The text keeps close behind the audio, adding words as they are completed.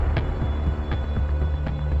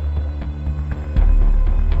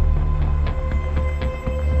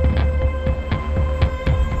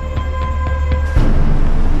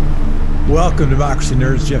Welcome to Democracy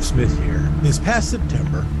Nerds. Jeff Smith here. This past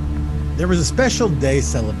September, there was a special day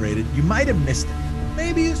celebrated. You might have missed it.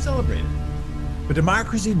 Maybe you celebrated it. But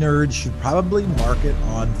Democracy Nerds should probably mark it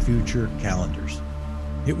on future calendars.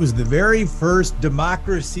 It was the very first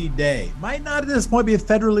Democracy Day. Might not at this point be a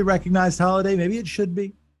federally recognized holiday. Maybe it should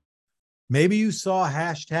be. Maybe you saw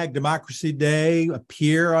hashtag Democracy Day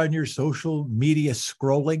appear on your social media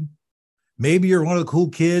scrolling. Maybe you're one of the cool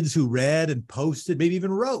kids who read and posted, maybe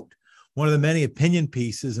even wrote one of the many opinion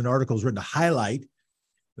pieces and articles written to highlight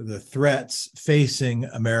the threats facing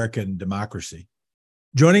American democracy.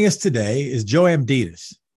 Joining us today is Joe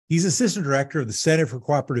Amditis. He's assistant director of the Center for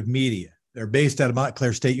Cooperative Media. They're based out of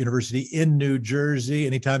Montclair State University in New Jersey.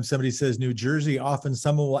 Anytime somebody says New Jersey, often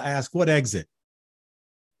someone will ask, what exit?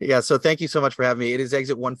 Yeah, so thank you so much for having me. It is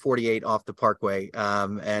exit 148 off the Parkway,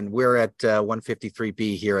 and we're at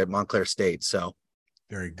 153B here at Montclair State. So,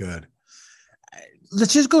 very good.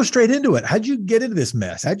 Let's just go straight into it. How'd you get into this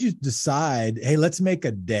mess? How'd you decide, hey, let's make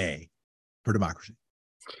a day for democracy?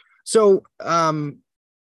 So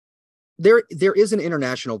there is an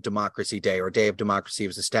International Democracy Day, or Day of Democracy. It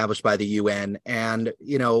was established by the UN. And,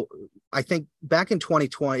 you know, I think back in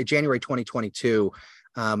January 2022,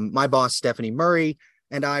 my boss, Stephanie Murray,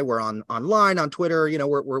 and I were online on Twitter. You know,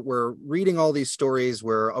 we're reading all these stories.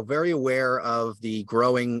 We're very aware of the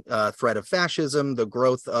growing threat of fascism, the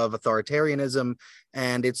growth of authoritarianism,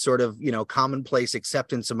 and its sort of, you know, commonplace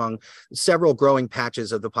acceptance among several growing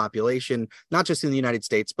patches of the population, not just in the United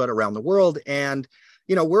States, but around the world. And,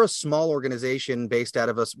 you know, we're a small organization based out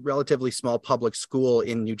of a relatively small public school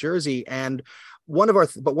in New Jersey. And one of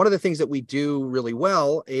the things that we do really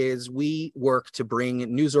well is we work to bring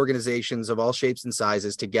news organizations of all shapes and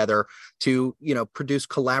sizes together to, you know, produce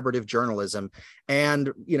collaborative journalism.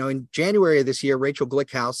 And, you know, in January of this year, Rachel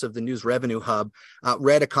Glickhouse of the News Revenue Hub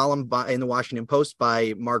read a column in the Washington Post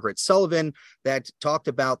by Margaret Sullivan that talked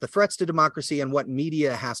about the threats to democracy and what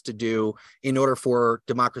media has to do in order for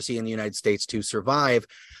democracy in the United States to survive.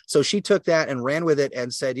 So she took that and ran with it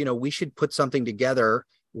and said, you know, we should put something together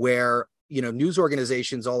where, you know, news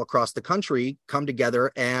organizations all across the country come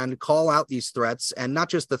together and call out these threats, and not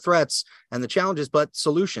just the threats and the challenges, but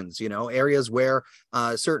solutions, you know, areas where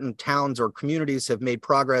certain towns or communities have made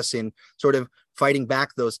progress in sort of fighting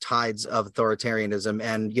back those tides of authoritarianism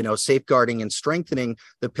and, you know, safeguarding and strengthening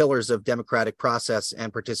the pillars of democratic process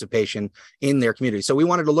and participation in their community. So we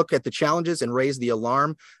wanted to look at the challenges and raise the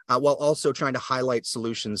alarm while also trying to highlight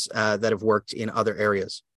solutions that have worked in other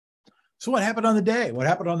areas. So what happened on the day? What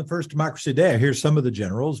happened on the first Democracy Day? I hear some of the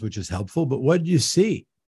generals, which is helpful, but what did you see?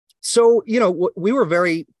 So, you know, we were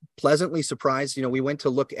very pleasantly surprised. You know, we went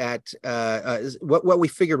to look at what we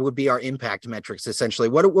figured would be our impact metrics, essentially.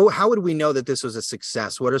 How would we know that this was a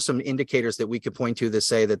success? What are some indicators that we could point to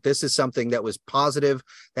say that this is something that was positive,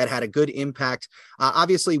 that had a good impact?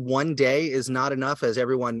 Obviously, one day is not enough, as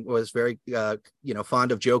everyone was very, you know,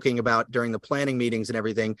 fond of joking about during the planning meetings and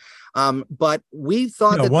everything. But we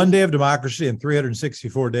thought that one day of democracy and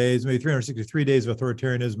 364 days, maybe 363 days of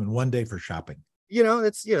authoritarianism, and one day for shopping. You know,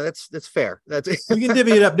 that's fair. That's you can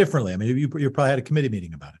divvy it up differently. I mean, you probably had a committee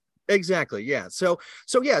meeting about it. Exactly. Yeah. So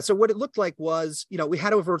what it looked like was, you know, we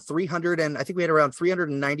had over 300, and I think we had around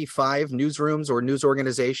 395 newsrooms or news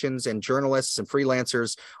organizations and journalists and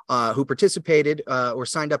freelancers who participated or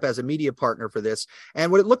signed up as a media partner for this.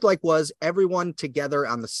 And what it looked like was everyone together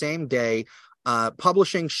on the same day,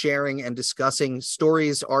 publishing, sharing, and discussing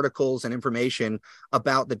stories, articles, and information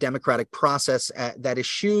about the democratic process that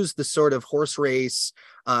eschews the sort of horse race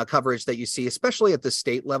coverage that you see, especially at the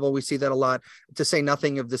state level. We see that a lot, to say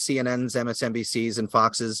nothing of the CNNs, MSNBCs, and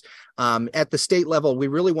Foxes. At the state level, we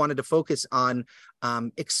really wanted to focus on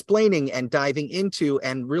explaining and diving into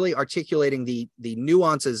and really articulating the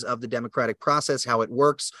nuances of the democratic process, how it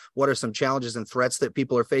works, what are some challenges and threats that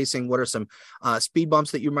people are facing, what are some speed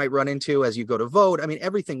bumps that you might run into as you go to vote. I mean,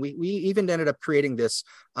 everything. We even ended up creating this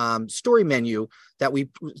story menu that we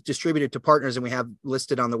distributed to partners, and we have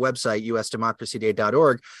listed on the website,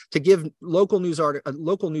 usdemocracyday.org, to give local news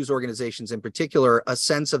organizations in particular a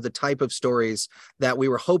sense of the type of stories that we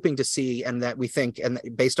were hoping to see, and that we think, and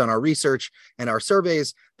based on our research and our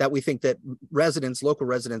surveys, that we think that local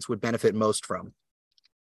residents would benefit most from.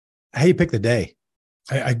 How you pick the day?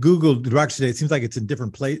 I Googled Democracy Day. It seems like it's in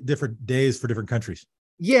different days for different countries.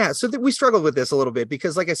 Yeah, so we struggled with this a little bit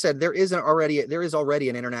because, like I said, there is already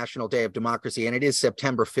an International Day of Democracy, and it is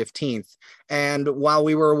September 15th. And while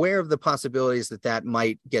we were aware of the possibilities that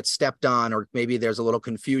might get stepped on, or maybe there's a little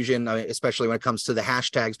confusion, especially when it comes to the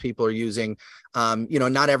hashtags people are using,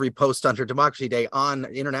 not every post under Democracy Day on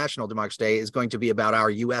International Democracy Day is going to be about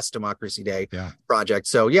our U.S. Democracy Day project.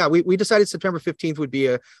 So yeah, we decided September 15th would be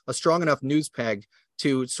a strong enough news peg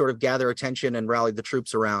to sort of gather attention and rally the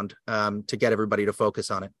troops around to get everybody to focus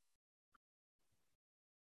on it.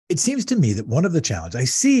 It seems to me that one of the challenges, I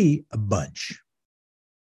see a bunch,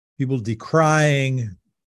 people decrying,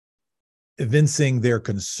 evincing their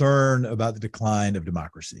concern about the decline of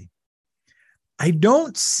democracy. I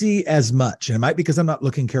don't see as much, and it might be because I'm not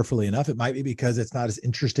looking carefully enough. It might be because it's not as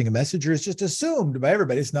interesting a message, or it's just assumed by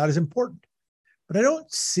everybody it's not as important. But I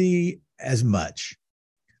don't see as much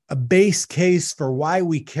a base case for why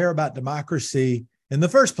we care about democracy in the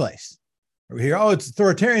first place. Or we hear, oh, it's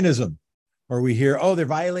authoritarianism. Or we hear, oh, they're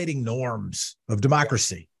violating norms of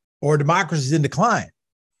democracy, or democracy is in decline.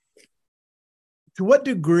 To what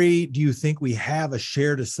degree do you think we have a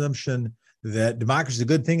shared assumption that democracy is a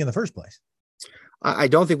good thing in the first place? I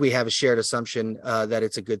don't think we have a shared assumption that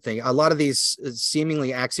it's a good thing. A lot of these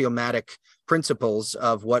seemingly axiomatic principles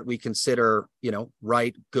of what we consider,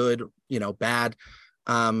 right, good, bad,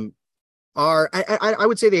 I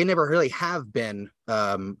would say they never really have been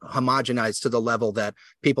homogenized to the level that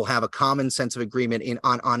people have a common sense of agreement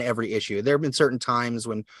on every issue. There have been certain times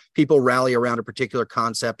when people rally around a particular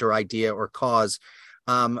concept or idea or cause.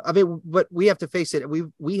 But we have to face it.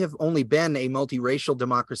 We have only been a multiracial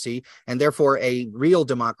democracy, and therefore a real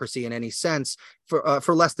democracy in any sense,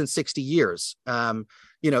 for less than 60 years.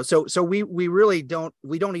 So we really don't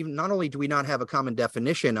even, not only do we not have a common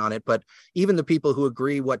definition on it, but even the people who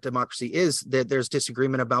agree what democracy is, there's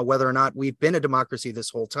disagreement about whether or not we've been a democracy this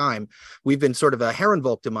whole time. We've been sort of a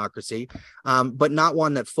Herrenvolk democracy, but not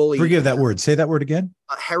one that fully— Forgive that word. Say that word again.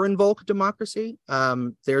 A Herrenvolk democracy.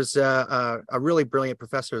 There's a really brilliant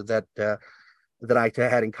professor that I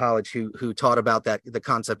had in college who taught about the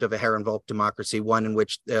concept of a Herrenvolk democracy, one in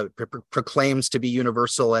which proclaims to be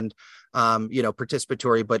universal and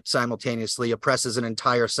participatory, but simultaneously oppresses an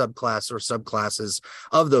entire subclass or subclasses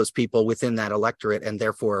of those people within that electorate, and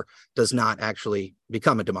therefore does not actually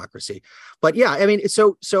become a democracy. But yeah, I mean,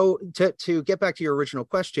 so to get back to your original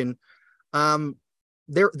question,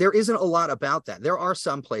 there isn't a lot about that. There are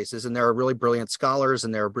some places, and there are really brilliant scholars,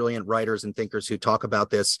 and there are brilliant writers and thinkers who talk about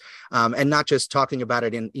this, and not just talking about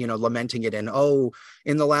it in, lamenting it in, oh,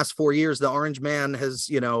 in the last 4 years, the orange man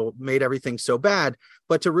has, made everything so bad,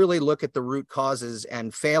 but to really look at the root causes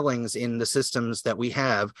and failings in the systems that we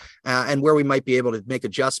have, and where we might be able to make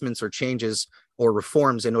adjustments or changes or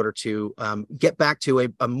reforms in order to get back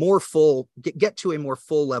to a more full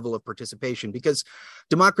level of participation. Because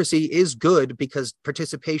democracy is good because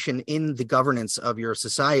participation in the governance of your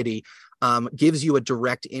society gives you a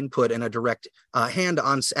direct input and a direct hand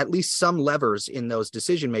on at least some levers in those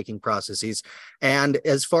decision-making processes. And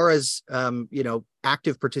as far as,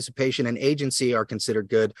 active participation and agency are considered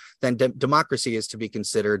good, then democracy is to be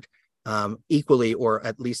considered equally, or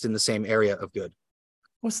at least in the same area of good.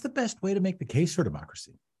 What's the best way to make the case for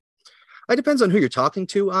democracy? It depends on who you're talking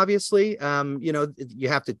to, obviously. You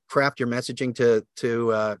have to craft your messaging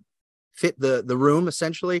to fit the room,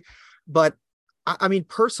 essentially. But I mean,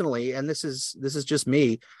 personally, and this is just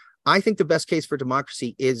me, I think the best case for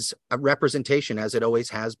democracy is a representation, as it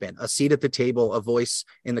always has been, a seat at the table, a voice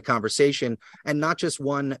in the conversation, and not just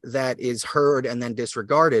one that is heard and then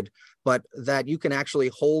disregarded, but that you can actually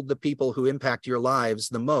hold the people who impact your lives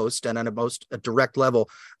the most and on a direct level,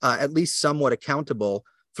 at least somewhat accountable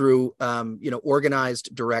through,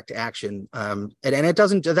 organized direct action. And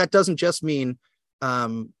that doesn't just mean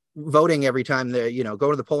voting every time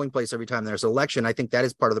go to the polling place every time there's an election. I think that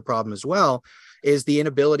is part of the problem as well, is the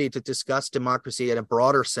inability to discuss democracy in a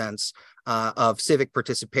broader sense of civic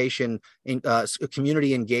participation, in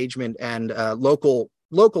community engagement, and local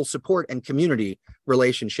support and community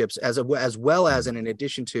relationships, as well as in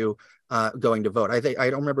addition to going to vote. I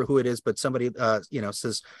don't remember who it is, but somebody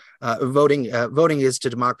says voting is to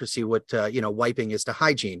democracy what wiping is to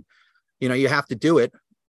hygiene. You have to do it.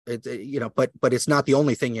 But it's not the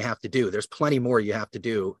only thing you have to do. There's plenty more you have to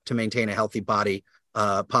do to maintain a healthy body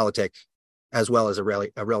politic, as well as a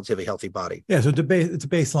relatively healthy body. Yeah, so it's a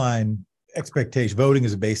baseline expectation. Voting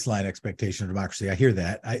is a baseline expectation of democracy. I hear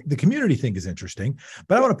that. The community thing is interesting,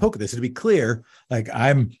 but I want to poke at this. To be clear, like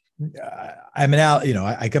I'm an out.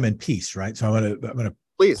 I come in peace, right? So I'm gonna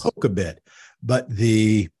please poke a bit, but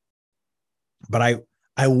I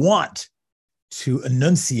want to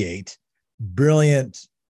enunciate brilliant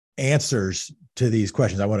answers to these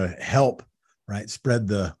questions. I want to help, right, spread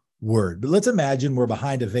the word. But let's imagine we're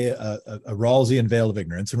behind a Rawlsian veil of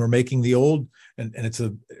ignorance, and we're making the old,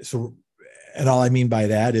 and all I mean by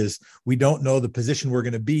that is we don't know the position we're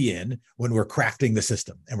going to be in when we're crafting the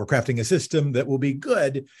system, and we're crafting a system that will be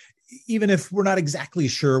good, even if we're not exactly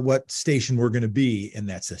sure what station we're going to be in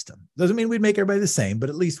that system. Doesn't mean we'd make everybody the same, but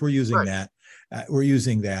at least we're using Right.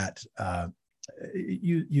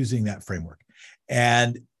 using that framework.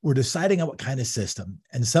 And we're deciding on what kind of system.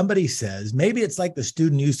 And somebody says, maybe it's like the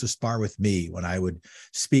student used to spar with me when I would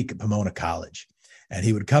speak at Pomona College. And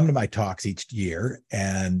he would come to my talks each year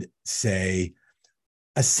and say,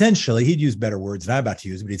 essentially, he'd use better words than I'm about to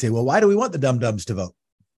use, but he'd say, well, why do we want the dum-dums to vote?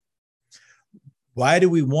 Why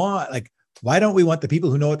don't we want the people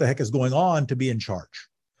who know what the heck is going on to be in charge?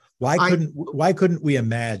 Why couldn't we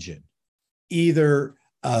imagine either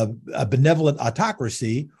a benevolent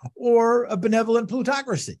autocracy or a benevolent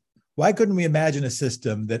plutocracy? Why couldn't we imagine a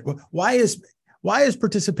system that, why is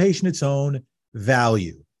participation its own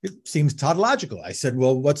value? It seems tautological. I said,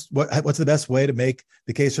 well, what's the best way to make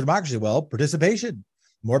the case for democracy? Well, participation,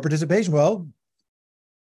 more participation. Well,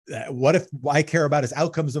 what if I care about is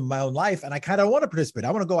outcomes of my own life, and I kind of want to participate?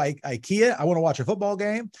 I want to go IKEA. I want to watch a football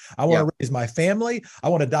game. I want to raise my family. I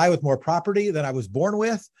want to die with more property than I was born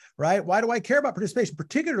with, right? Why do I care about participation,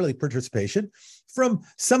 particularly participation from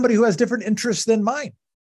somebody who has different interests than mine?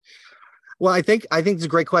 Well, I think it's a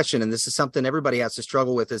great question, and this is something everybody has to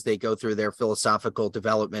struggle with as they go through their philosophical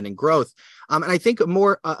development and growth. And I think the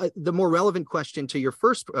more relevant question to your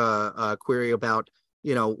first query about,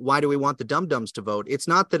 why do we want the dum-dums to vote? It's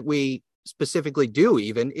not that we specifically do,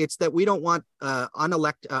 it's that we don't want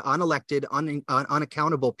unelected,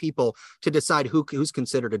 unaccountable people to decide who's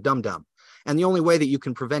considered a dum-dum. And the only way that you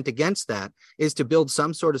can prevent against that is to build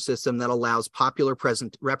some sort of system that allows popular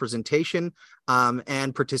representation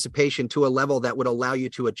and participation to a level that would allow you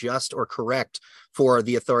to adjust or correct for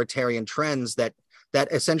the authoritarian trends that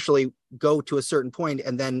essentially go to a certain point,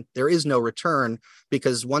 and then there is no return,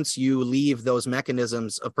 because once you leave those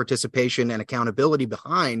mechanisms of participation and accountability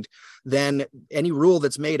behind, then any rule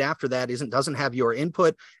that's made after that doesn't have your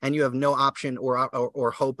input, and you have no option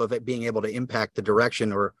or hope of it being able to impact the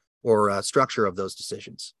direction or structure of those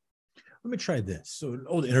decisions. Let me try this. So an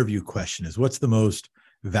old interview question is, what's the most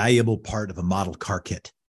valuable part of a model car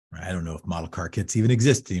kit? I don't know if model car kits even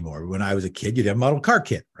exist anymore. When I was a kid, you'd have a model car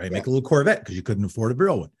kit, right? Yeah. Make a little Corvette because you couldn't afford a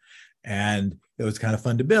real one. And it was kind of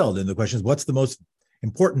fun to build. And the question is, what's the most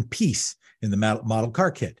important piece in the model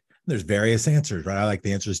car kit? And there's various answers, right? I like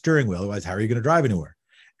the answer steering wheel. Otherwise, how are you going to drive anywhere?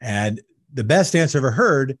 And the best answer I've ever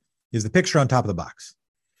heard is the picture on top of the box.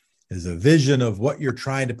 Is a vision of what you're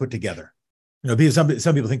trying to put together. Some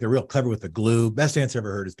people think they're real clever with the glue. Best answer I've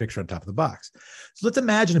ever heard is picture on top of the box. So let's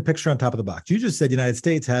imagine a picture on top of the box. You just said the United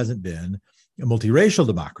States hasn't been a multiracial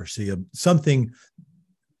democracy, something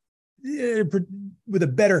with a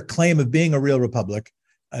better claim of being a real republic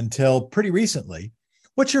until pretty recently.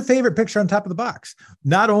 What's your favorite picture on top of the box?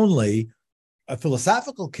 Not only a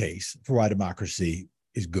philosophical case for why democracy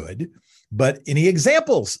is good, but any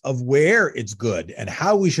examples of where it's good and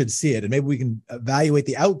how we should see it. And maybe we can evaluate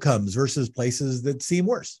the outcomes versus places that seem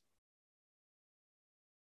worse.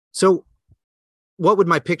 So what would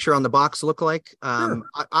my picture on the box look like? Sure.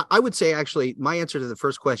 I would say, actually, my answer to the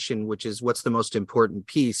first question, which is what's the most important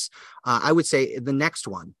piece, I would say the next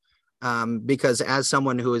one, because as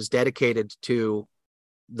someone who is dedicated to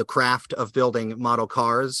the craft of building model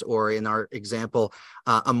cars, or in our example,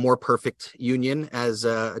 a more perfect union, as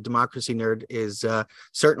a democracy nerd is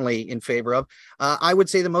certainly in favor of, I would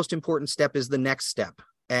say the most important step is the next step.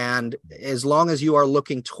 And as long as you are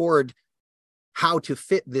looking toward how to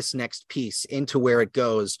fit this next piece into where it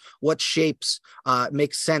goes, what shapes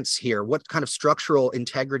make sense here, what kind of structural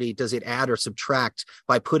integrity does it add or subtract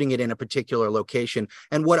by putting it in a particular location,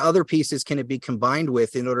 and what other pieces can it be combined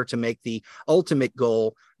with in order to make the ultimate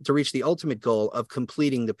goal, to reach the ultimate goal of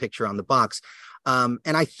completing the picture on the box. And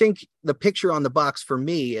I think the picture on the box, for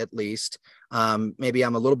me at least, maybe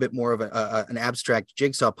I'm a little bit more of an abstract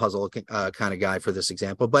jigsaw puzzle kind of guy for this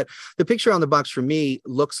example, but the picture on the box for me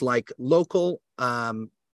looks like local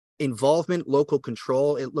involvement, local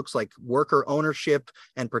control. It looks like worker ownership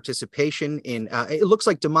and participation in, it looks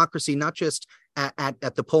like democracy, not just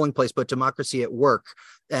at the polling place, but democracy at work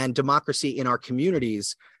and democracy in our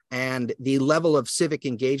communities, and the level of civic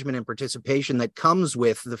engagement and participation that comes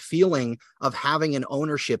with the feeling of having an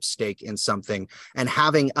ownership stake in something and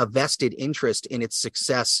having a vested interest in its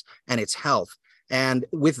success and its health. And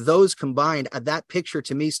with those combined, that picture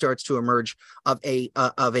to me starts to emerge of a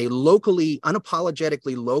locally,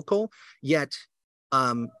 unapologetically local, yet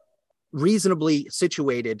reasonably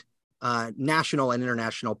situated national and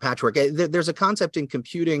international patchwork. There's a concept in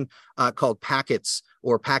computing called packets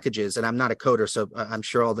or packages, and I'm not a coder, so I'm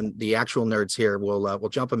sure all the actual nerds here will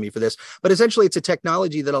jump on me for this. But essentially, it's a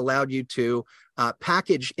technology that allowed you to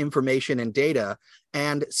package information and data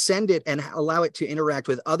and send it and allow it to interact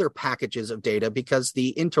with other packages of data, because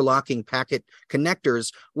the interlocking packet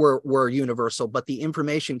connectors were universal, but the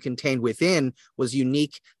information contained within was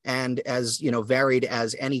unique and as varied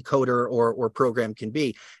as any coder or program can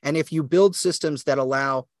be. And if you build systems that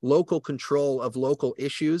allow local control of local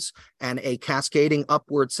issues and a cascading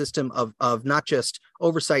upward system of not just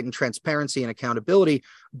oversight and transparency and accountability,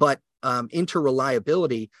 but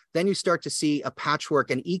interreliability, then you start to see a patchwork,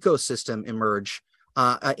 an ecosystem emerge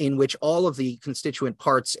in which all of the constituent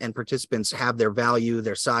parts and participants have their value,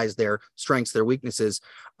 their size, their strengths, their weaknesses,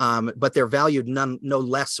 but they're valued no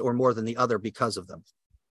less or more than the other because of them.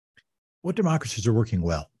 What democracies are working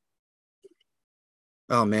well?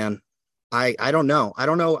 Oh, man. I don't know.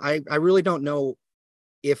 I really don't know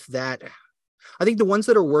if that. I think the ones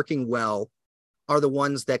that are working well are the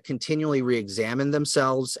ones that continually re-examine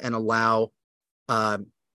themselves and allow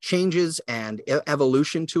changes and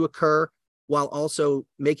evolution to occur, while also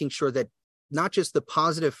making sure that not just the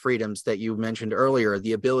positive freedoms that you mentioned earlier,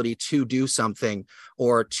 the ability to do something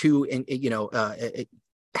or to,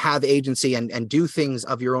 have agency and do things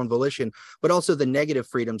of your own volition, but also the negative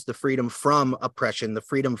freedoms, the freedom from oppression, the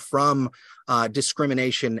freedom from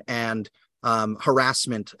discrimination and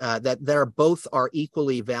harassment, that both are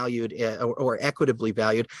equally valued or equitably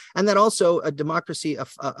valued, and that also a democracy,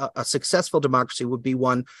 a successful democracy, would be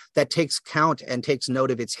one that takes count and takes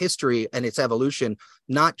note of its history and its evolution,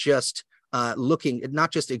 not just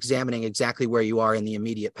examining exactly where you are in the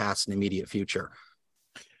immediate past and immediate future.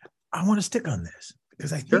 I want to stick on this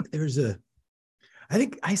because I think I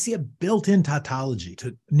think I see a built-in tautology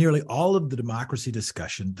to nearly all of the democracy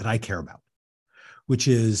discussion that I care about, which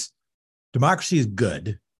is democracy is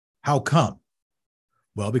good. How come?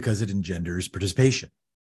 Well, because it engenders participation.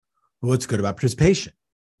 Well, what's good about participation?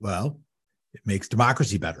 Well, it makes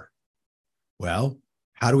democracy better. Well,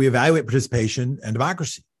 how do we evaluate participation and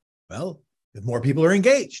democracy? Well, if more people are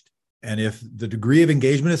engaged, and if the degree of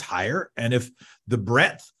engagement is higher, and if the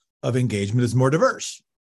breadth of engagement is more diverse.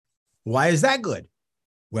 Why is that good?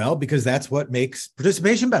 Well, because that's what makes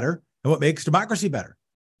participation better and what makes democracy better.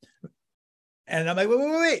 And I'm like,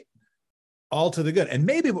 wait. All to the good. And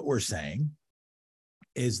maybe what we're saying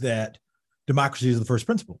is that democracy is the first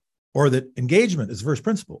principle, or that engagement is the first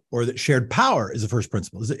principle, or that shared power is the first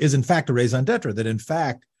principle, is in fact a raison d'etre, that in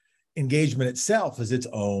fact engagement itself is its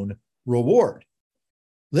own reward.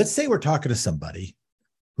 Let's say we're talking to somebody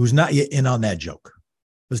who's not yet in on that joke.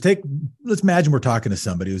 Let's imagine we're talking to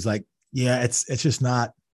somebody who's like, yeah, it's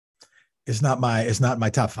not my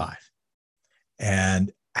top five.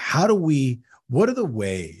 And what are the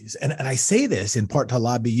ways? And I say this in part to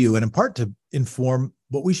lobby you and in part to inform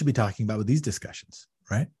what we should be talking about with these discussions,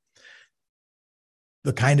 right?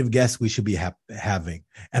 The kind of guests we should be having.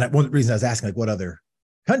 And one reason I was asking, like, what other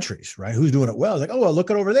countries, right? Who's doing it well? I was like, oh, well, look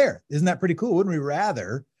at over there. Isn't that pretty cool? Wouldn't we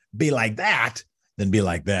rather be like that than be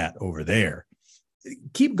like that over there?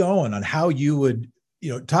 Keep going on how you would,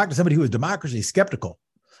 talk to somebody who is democracy skeptical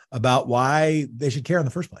about why they should care in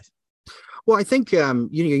the first place. Well, I think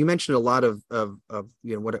you mentioned a lot of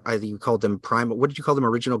what either you called them what did you call them,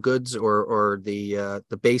 original goods or the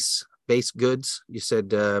base goods? You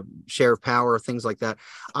said share of power, things like that.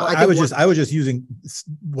 I was just using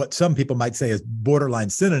what some people might say is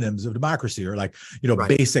borderline synonyms of democracy, or like right.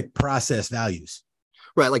 Basic process values.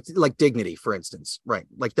 Right, like dignity, for instance. Right,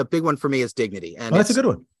 like the big one for me is dignity, and that's a good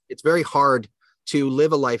one. It's very hard to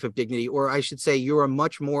live a life of dignity, or I should say you are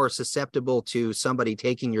much more susceptible to somebody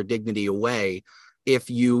taking your dignity away if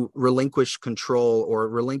you relinquish control or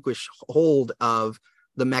relinquish hold of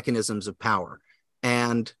the mechanisms of power.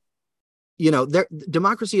 And,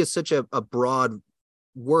 democracy is such a broad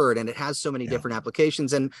word, and it has so many different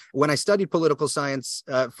applications. And when I studied political science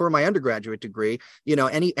for my undergraduate degree,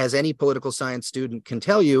 any political science student can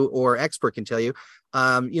tell you, or expert can tell you,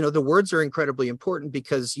 the words are incredibly important,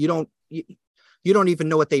 because you don't even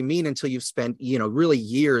know what they mean until you've spent, really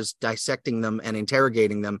years dissecting them and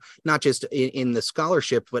interrogating them, not just in the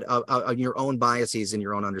scholarship, but on your own biases and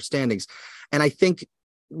your own understandings. And I think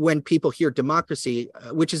when people hear democracy,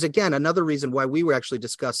 which is, again, another reason why we were actually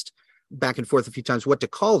discussed back and forth a few times, what to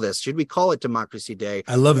call this. Should we call it Democracy Day?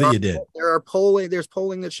 I love that you did. There's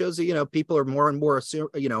polling that shows that, people are more and more,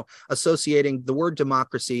 associating the word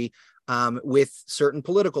democracy with certain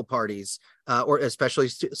political parties, or especially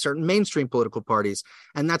certain mainstream political parties.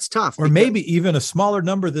 And that's tough. Or maybe even a smaller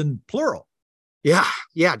number than plural.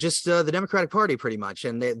 Yeah, just the Democratic Party, pretty much.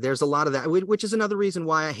 And there's a lot of that, which is another reason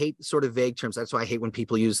why I hate sort of vague terms. That's why I hate when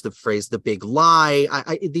people use the phrase "the big lie."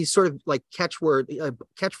 These sort of like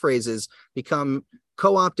catchphrases become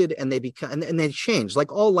co-opted, and and they change,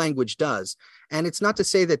 like all language does. And it's not to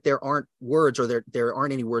say that there aren't words, or there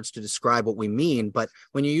aren't any words to describe what we mean, but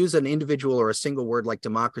when you use an individual or a single word like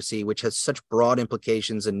democracy, which has such broad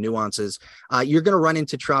implications and nuances, you're going to run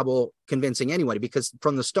into trouble convincing anybody, because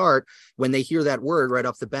from the start, when they hear that word right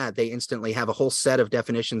off the bat, they instantly have a whole set of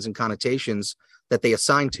definitions and connotations that they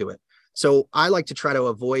assign to it. So I like to try to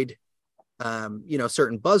avoid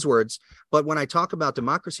certain buzzwords. But when I talk about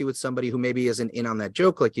democracy with somebody who maybe isn't in on that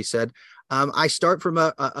joke, like you said, I start from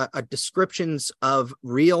a descriptions of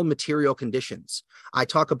real material conditions. I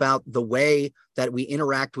talk about the way that we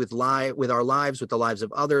interact with our lives, with the lives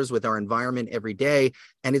of others, with our environment every day.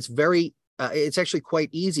 And it's actually quite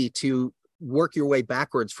easy to work your way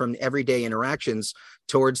backwards from everyday interactions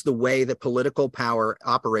towards the way that political power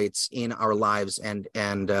operates in our lives and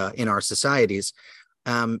in our societies.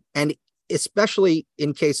 And especially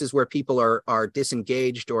in cases where people are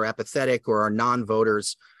disengaged or apathetic or are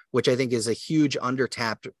non-voters, which I think is a huge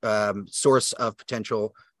undertapped source of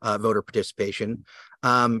potential voter participation.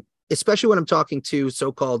 Especially when I'm talking to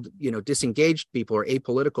so-called, disengaged people or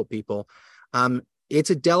apolitical people. It's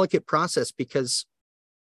a delicate process, because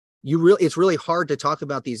it's really hard to talk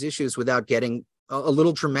about these issues without getting a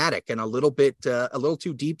little dramatic and a little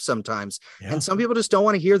too deep sometimes. Yeah. And some people just don't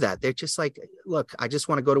want to hear that. They're just like, look, I just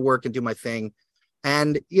want to go to work and do my thing.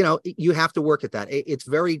 And, you have to work at that. It's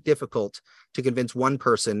very difficult to convince one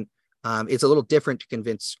person. It's a little different to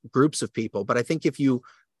convince groups of people. But I think if you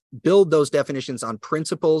build those definitions on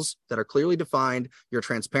principles that are clearly defined, you're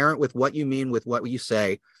transparent with what you mean, with what you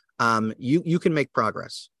say, you can make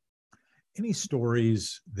progress. Any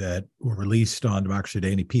stories that were released on Democracy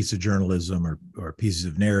Day, any piece of journalism or pieces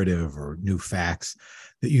of narrative or new facts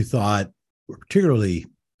that you thought were particularly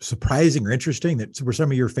surprising or interesting, that were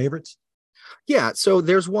some of your favorites? Yeah, so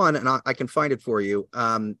there's one, and I can find it for you.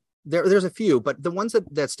 There's a few, but the ones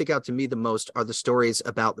that stick out to me the most are the stories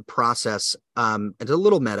about the process. It's a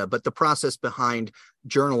little meta, but the process behind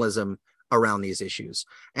journalism around these issues.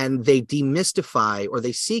 And they demystify, or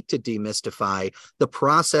they seek to demystify, the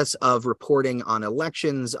process of reporting on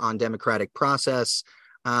elections, on democratic process.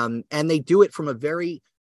 And they do it from a very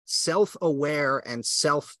self-aware and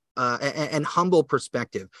and humble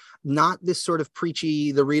perspective, not this sort of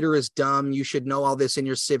preachy, the reader is dumb, you should know all this in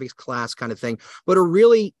your civics class kind of thing, but a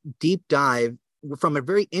really deep dive from a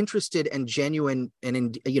very interested and genuine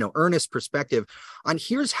and earnest perspective on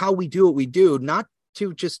here's how we do what we do, not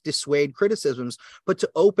to just dissuade criticisms, but to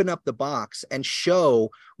open up the box and show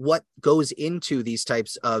what goes into these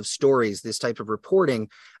types of stories, this type of reporting,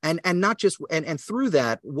 and not just and through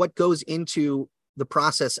that, what goes into the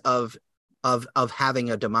process of having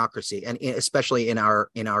a democracy, and especially in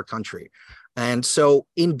our country. And so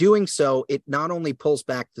in doing so, it not only pulls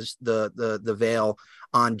back the veil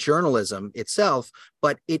on journalism itself,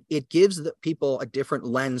 but it gives the people a different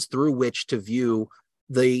lens through which to view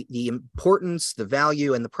the importance, the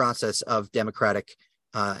value, and the process of democratic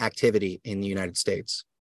activity in the United States.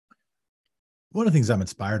 One of the things I'm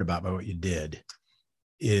inspired about by what you did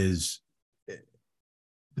is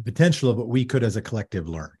the potential of what we could as a collective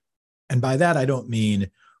learn. And by that, I don't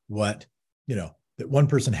mean what, that one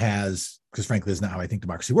person has, because frankly, that's not how I think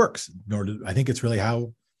democracy works, nor do I think it's really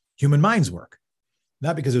how human minds work.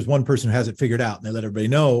 Not because there's one person who has it figured out and they let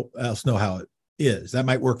everybody else know how it is. That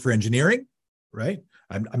might work for engineering, right?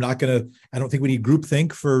 I don't think we need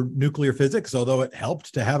groupthink for nuclear physics, although it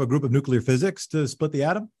helped to have a group of nuclear physics to split the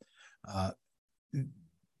atom.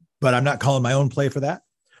 But I'm not calling my own play for that.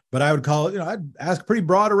 But I would I'd ask a pretty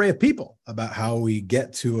broad array of people about how we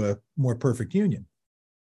get to a more perfect union.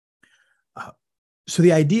 So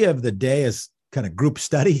the idea of the day is kind of group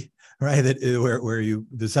study, right? That where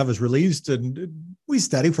the stuff is released and we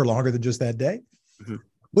study for longer than just that day. Mm-hmm.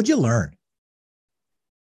 What'd you learn?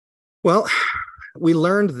 Well, we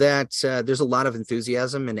learned that there's a lot of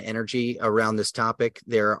enthusiasm and energy around this topic.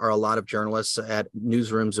 There are a lot of journalists at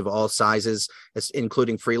newsrooms of all sizes,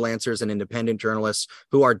 including freelancers and independent journalists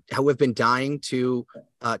who have been dying to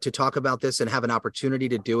talk about this and have an opportunity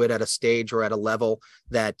to do it at a stage or at a level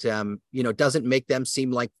that doesn't make them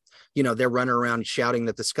seem like they're running around shouting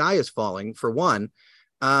that the sky is falling, for one.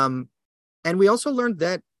 And we also learned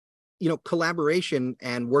that collaboration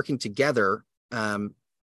and working together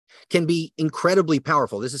can be incredibly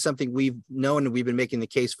powerful. This is something we've known and we've been making the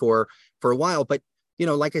case for a while. But,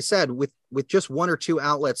 like I said, with just one or two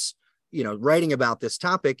outlets, writing about this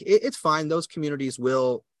topic, it's fine. Those communities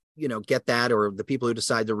will get that, or the people who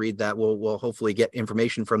decide to read that will hopefully get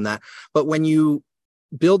information from that. But when you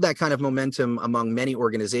build that kind of momentum among many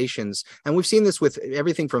organizations, and we've seen this with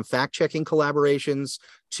everything from fact-checking collaborations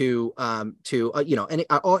to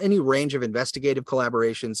any range of investigative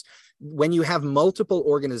collaborations. When you have multiple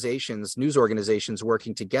organizations, news organizations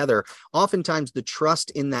working together, oftentimes the trust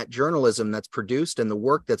in that journalism that's produced and the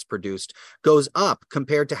work that's produced goes up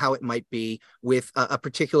compared to how it might be with a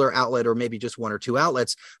particular outlet, or maybe just one or two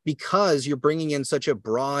outlets, because you're bringing in such a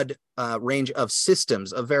broad range of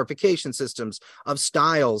systems, of verification systems, of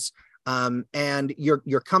styles, and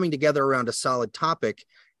you're coming together around a solid topic.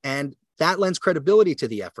 And that lends credibility to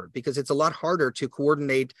the effort, because it's a lot harder to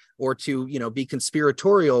coordinate or to, be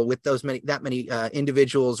conspiratorial with that many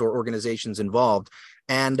individuals or organizations involved.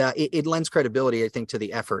 And it lends credibility, I think, to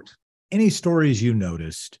the effort. Any stories you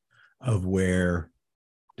noticed of where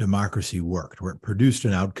democracy worked, where it produced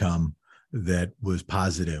an outcome that was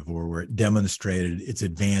positive, or where it demonstrated its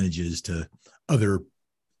advantages to other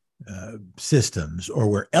systems, or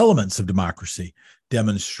where elements of democracy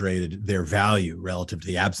demonstrated their value relative to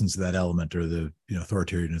the absence of that element, or the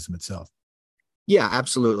authoritarianism itself? Yeah,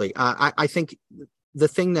 absolutely. I think the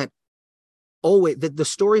thing that always, the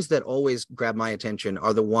stories that always grab my attention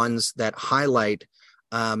are the ones that highlight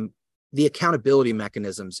the accountability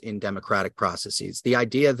mechanisms in democratic processes. The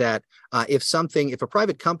idea that if a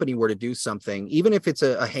private company were to do something, even if it's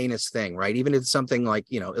a heinous thing, right? Even if it's something like,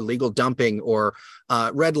 illegal dumping or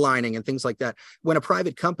redlining and things like that, when a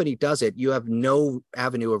private company does it, you have no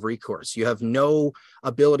avenue of recourse. You have no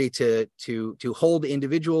ability to hold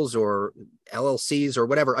individuals or LLCs or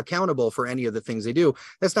whatever accountable for any of the things they do.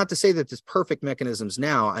 That's not to say that there's perfect mechanisms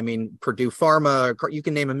now. I mean, Purdue Pharma, you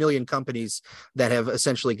can name a million companies that have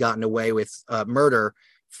essentially gotten away with murder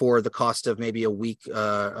for the cost of maybe a week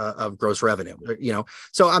of gross revenue,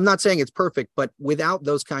 So I'm not saying it's perfect, but without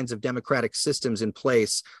those kinds of democratic systems in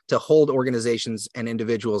place to hold organizations and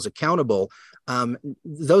individuals accountable,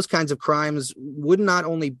 those kinds of crimes would not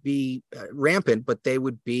only be rampant, but they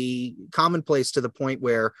would be commonplace to the point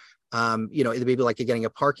where it'd be like you're getting a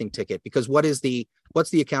parking ticket, because what's the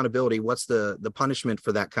accountability? What's the punishment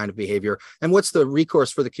for that kind of behavior? And what's the recourse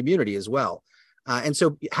for the community as well? And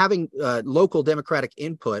so having local democratic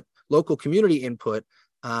input, local community input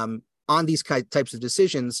on these types of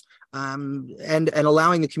decisions, and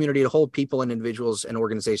allowing the community to hold people and individuals and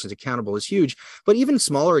organizations accountable is huge. But even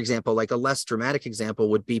smaller example, like a less dramatic example,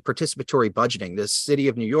 would be participatory budgeting. The city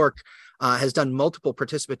of New York has done multiple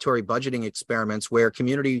participatory budgeting experiments where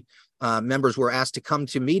community members were asked to come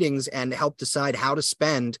to meetings and help decide how to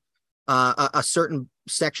spend a certain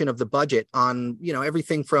section of the budget on,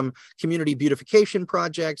 everything from community beautification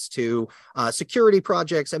projects to security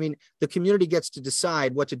projects. I mean, the community gets to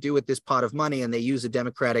decide what to do with this pot of money, and they use a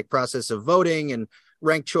democratic process of voting and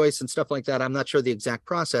ranked choice and stuff like that. I'm not sure the exact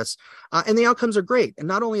process, and the outcomes are great. And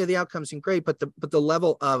not only are the outcomes great, but the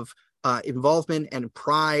level of involvement and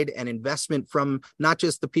pride and investment from not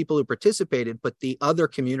just the people who participated, but the other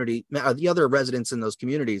residents in those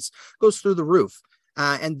communities goes through the roof.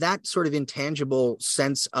 And that sort of intangible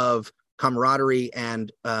sense of camaraderie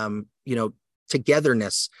and,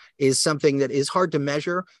 togetherness is something that is hard to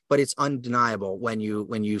measure, but it's undeniable when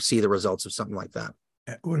you see the results of something like that.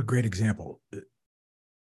 What a great example.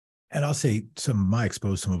 And I'll say some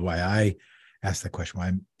of why I asked that question, why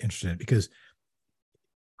I'm interested in it, because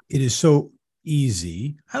it is so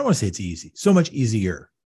easy. I don't want to say it's easy, so much easier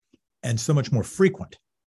and so much more frequent.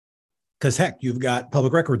 Because heck, you've got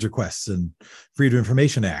public records requests and Freedom of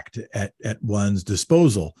Information Act at one's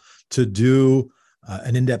disposal to do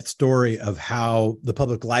an in-depth story of how the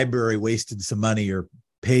public library wasted some money or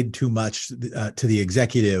paid too much to the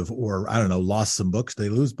executive, or I don't know, lost some books. They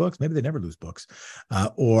lose books. Maybe they never lose books,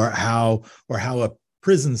 or how a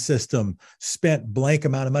prison system spent blank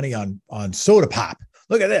amount of money on soda pop.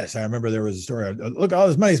 Look at this. I remember there was a story. Look at all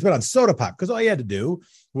this money spent on soda pop, because all you had to do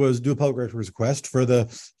was do a public records request for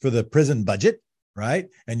the prison budget, right?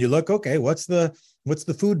 And you look, okay, what's the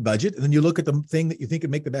food budget? And then you look at the thing that you think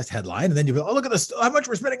would make the best headline, and then you go, oh, look at this, how much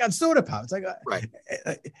we're spending on soda pop. It's like, right.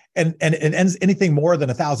 And anything more than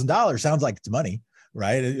 $1,000 sounds like it's money,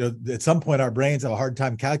 right? At some point, our brains have a hard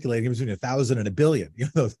time calculating between 1,000 and a billion.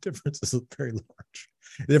 The difference is very large.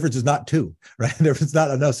 The difference is not two, right? The difference is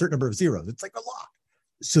not a certain number of zeros. It's like a lot.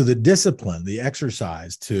 So the discipline, the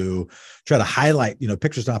exercise to try to highlight,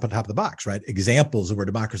 pictures up on top of the box, right? Examples of where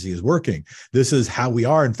democracy is working. This is how we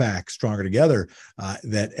are, in fact, stronger together.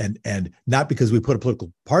 And not because we put a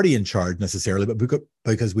political party in charge necessarily, but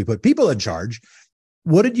because we put people in charge,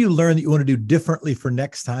 What did you learn that you want to do differently for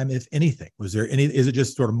next time, if anything? Was there any, is it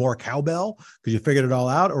just sort of more cowbell because you figured it all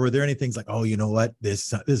out? Or were there any things like, oh, you know what,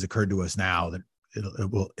 this occurred to us now that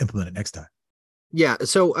we'll implement it next time? Yeah,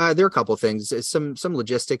 so there are a couple of things. Some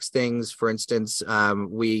logistics things. For instance,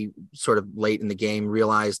 we sort of late in the game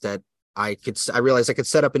realized that I realized I could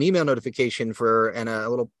set up an email notification and a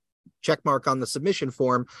little check mark on the submission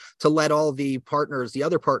form to let all the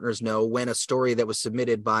other partners know when a story that was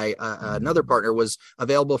submitted by another partner was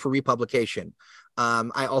available for republication.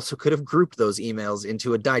 I also could have grouped those emails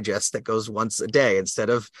into a digest that goes once a day instead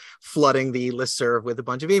of flooding the listserv with a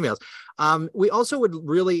bunch of emails. We also we're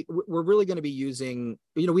really going to be using,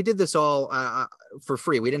 we did this all for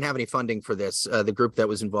free. We didn't have any funding for this. The group that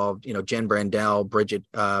was involved, Jen Brandell,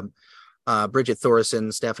 Bridget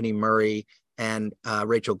Thorson, Stephanie Murray, and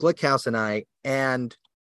Rachel Glickhouse and I. And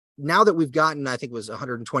now that we've gotten, I think it was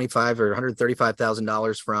 $125,000 or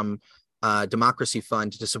 $135,000 from Democracy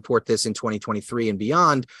Fund to support this in 2023 and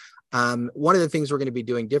beyond, one of the things we're going to be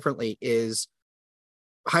doing differently is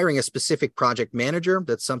hiring a specific project manager.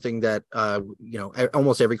 That's something that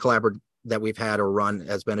almost every collaborative that we've had or run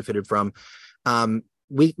has benefited from.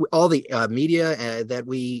 All the media that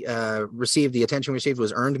we received, the attention we received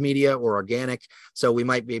was earned media or organic. So we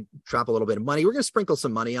might drop a little bit of money. We're going to sprinkle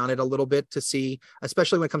some money on it a little bit to see,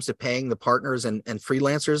 especially when it comes to paying the partners and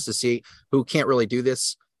freelancers, to see who can't really do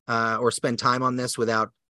this or spend time on this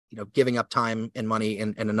without giving up time and money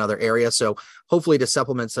in another area. So hopefully to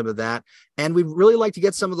supplement some of that. And we'd really like to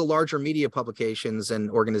get some of the larger media publications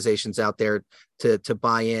and organizations out there to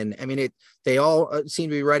buy in. I mean, they all seem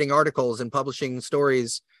to be writing articles and publishing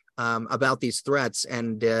stories about these threats.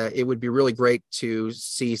 And it would be really great to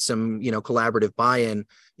see some, collaborative buy-in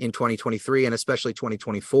in 2023 and especially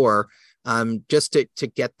 2024, just to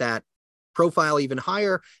get that profile even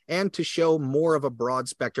higher and to show more of a broad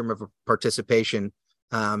spectrum of participation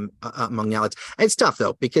among the outlets. And it's tough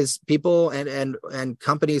though, because people and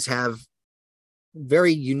companies have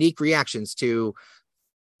very unique reactions to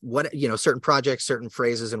what, certain projects, certain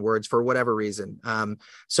phrases and words for whatever reason.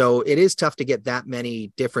 So it is tough to get that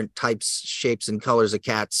many different types, shapes and colors of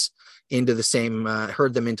cats into the same,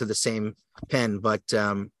 herd them into the same pen. But,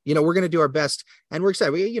 we're going to do our best and we're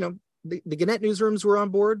excited. The Gannett newsrooms were on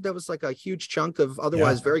board. That was like a huge chunk of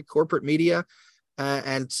otherwise very corporate media.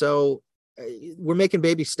 And so we're making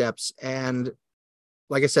baby steps. And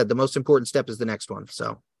like I said, the most important step is the next one.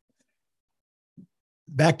 So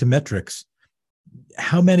back to metrics.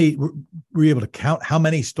 How many were you able to count? How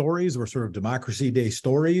many stories were sort of Democracy Day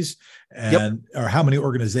stories, and or how many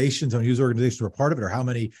organizations, news organizations were part of it, or how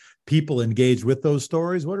many people engaged with those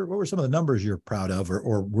stories? What were some of the numbers you're proud of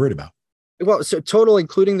or worried about? Well, so total,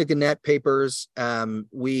 including the Gannett papers, into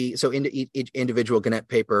each individual Gannett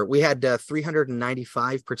paper, we had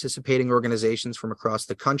 395 participating organizations from across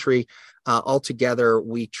the country. Altogether,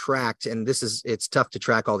 we tracked, and it's tough to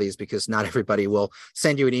track all these because not everybody will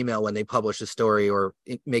send you an email when they publish a story or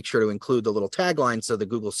make sure to include the little tagline so the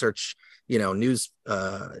Google search, news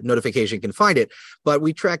notification can find it. But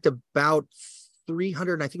we tracked about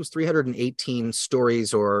 318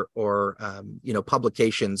 stories or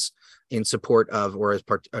publications in support of or as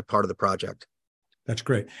part of the project. That's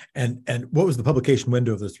great. And what was the publication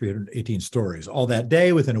window of those 318 stories? All that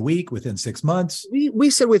day, within a week, within 6 months? We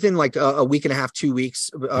said within like a week and a half, 2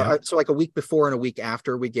 weeks. So like a week before and a week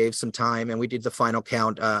after, we gave some time, and we did the final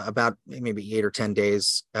count about maybe 8 or 10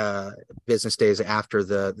 days, business days after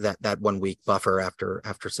that 1 week buffer after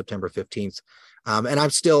September 15th. And I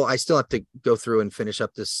still have to go through and finish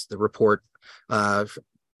up the report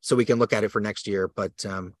so we can look at it for next year. But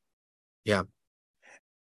yeah.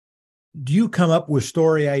 Do you come up with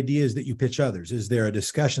story ideas that you pitch others? Is there a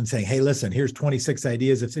discussion saying, hey, listen, here's 26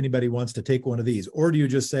 ideas if anybody wants to take one of these? Or do you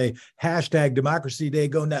just say, hashtag Democracy Day,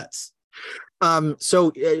 go nuts?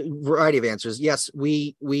 So variety of answers. Yes,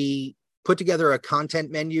 we put together a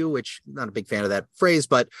content menu, which I'm not a big fan of that phrase,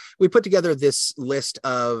 but we put together this list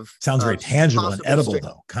of sounds very tangible and edible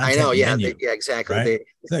though. Content I know. Yeah. Menu, exactly. Right?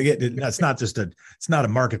 It's not a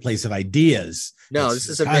marketplace of ideas. No, this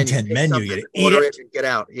is a content menu. You eat it and get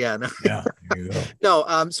out. Yeah. No. Yeah. There you go.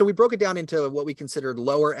 No. So we broke it down into what we considered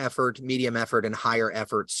lower effort, medium effort, and higher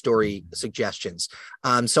effort story suggestions.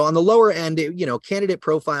 So on the lower end, candidate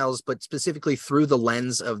profiles, but specifically through the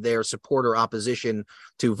lens of their support or opposition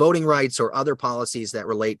to voting rights or other policies that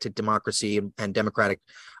relate to democracy and democratic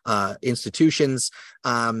institutions.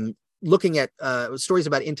 Looking at stories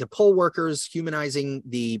about poll workers, humanizing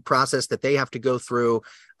the process that they have to go through,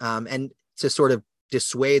 and to sort of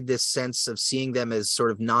dissuade this sense of seeing them as sort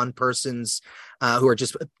of non-persons who are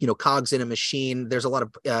just, cogs in a machine. There's a lot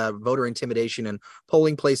of voter intimidation and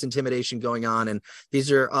polling place intimidation going on. And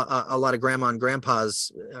these are a lot of grandma and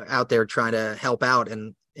grandpas out there trying to help out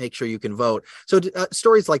and make sure you can vote. So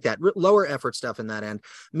stories like that, lower effort stuff in that end.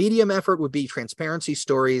 Medium effort would be transparency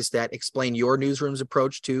stories that explain your newsroom's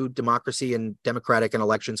approach to democracy and democratic and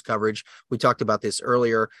elections coverage. We talked about this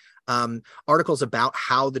earlier. Articles about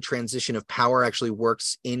how the transition of power actually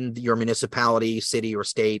works in your municipality, city, or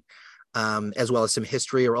state, as well as some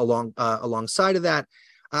history or alongside of that.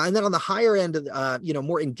 And then on the higher end,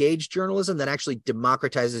 more engaged journalism that actually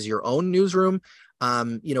democratizes your own newsroom,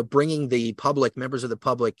 bringing the public, members of the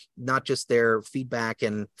public, not just their feedback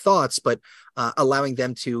and thoughts, but allowing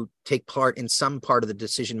them to take part in some part of the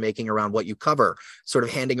decision-making around what you cover, sort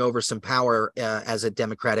of handing over some power as a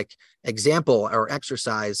democratic example or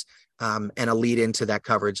exercise, and a lead into that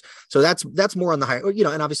coverage. So that's more on the higher,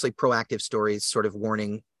 and obviously proactive stories, sort of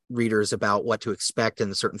warning readers about what to expect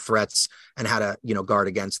and the certain threats and how to, guard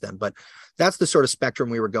against them. But that's the sort of spectrum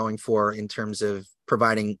we were going for in terms of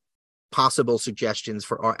providing possible suggestions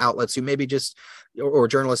for our outlets who maybe just, or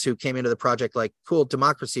journalists who came into the project like, cool,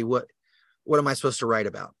 democracy, what am I supposed to write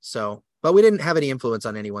about? So, but we didn't have any influence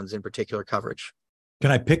on anyone's in particular coverage.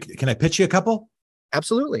 Can I pitch you a couple?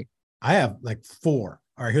 Absolutely. I have like 4.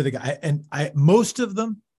 All right, here they go. Most of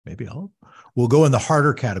them, maybe all, will go in the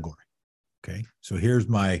harder category. Okay. So here's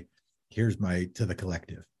my to the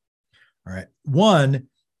collective. All right. One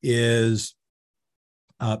is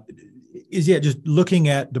just looking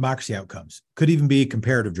at democracy outcomes. Could even be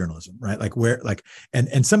comparative journalism, right?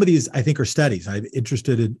 And some of these I think are studies. I'm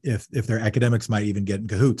interested in if their academics might even get in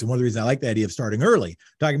cahoots. And one of the reasons I like the idea of starting early,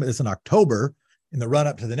 talking about this in October in the run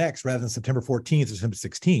up to the next, rather than September 14th or September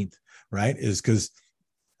 16th, right? Is because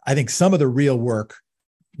I think some of the real work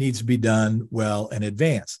needs to be done well in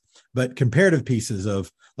advance. But comparative pieces of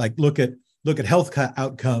like look at health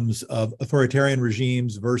outcomes of authoritarian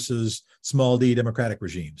regimes versus small d democratic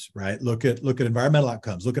regimes, right? Look at environmental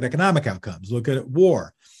outcomes, look at economic outcomes, look at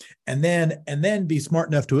war, and then be smart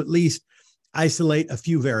enough to at least isolate a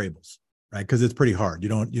few variables, right? Because it's pretty hard. We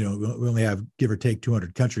only have give or take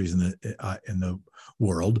 200 countries in the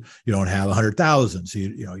world. You don't have 100,000, so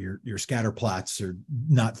your scatter plots are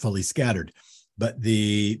not fully scattered. But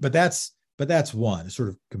that's one sort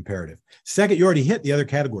of comparative. Second, you already hit the other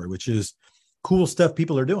category, which is cool stuff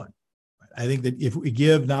people are doing. I think that if we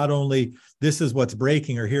give not only this is what's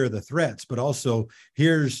breaking or here are the threats, but also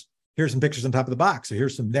here's some pictures on top of the box. So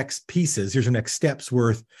here's some next pieces. Here's some next steps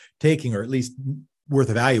worth taking, or at least worth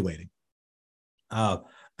evaluating.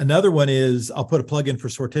 Another one is I'll put a plug in for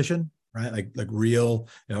sortition. Right, like real,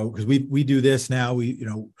 because we do this now.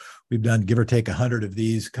 We've done give or take 100 of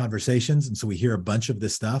these conversations, and so we hear a bunch of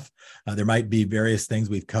this stuff. There might be various things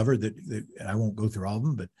we've covered that and I won't go through all of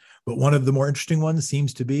them, but one of the more interesting ones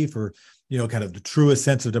seems to be for kind of the truest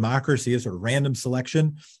sense of democracy is sort of random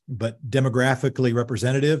selection, but demographically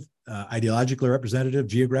representative, ideologically representative,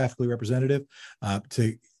 geographically representative,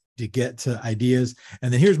 to get to ideas.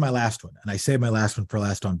 And then here's my last one, and I say my last one for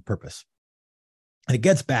last on purpose. And it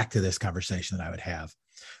gets back to this conversation that I would have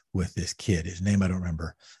with this kid. His name I don't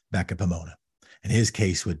remember, back at Pomona. And his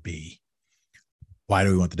case would be, why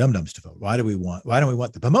do we want the dum-dums to vote? Why don't we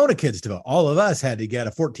want the Pomona kids to vote? All of us had to get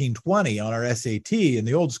a 1420 on our SAT in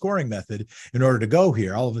the old scoring method in order to go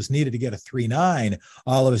here. All of us needed to get a 3.9.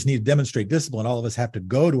 All of us need to demonstrate discipline. All of us have to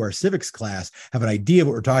go to our civics class, have an idea of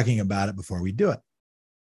what we're talking about it before we do it.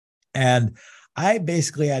 And I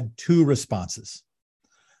basically had 2 responses.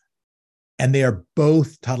 And they are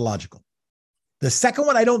both tautological. The second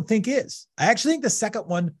one I don't think is. I actually think the second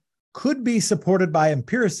one could be supported by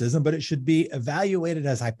empiricism, but it should be evaluated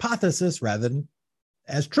as hypothesis rather than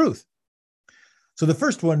as truth. So the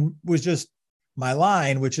first one was just my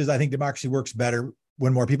line, which is I think democracy works better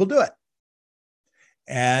when more people do it.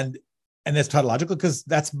 And that's tautological because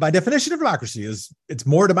that's by definition of democracy is it's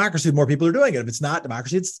more democracy when more people are doing it. If it's not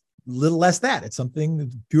democracy, it's a little less that. It's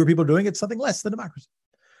something, fewer people doing it, it's something less than democracy.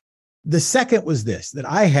 The second was this, that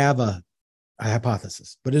I have a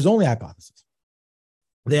hypothesis, but it's only a hypothesis.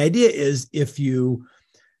 The idea is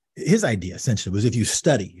his idea essentially was if you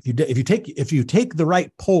study, if you take the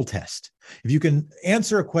right poll test, if you can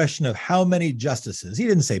answer a question of how many justices, he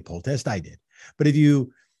didn't say poll test, I did, but if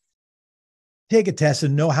you take a test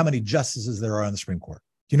and know how many justices there are on the Supreme Court,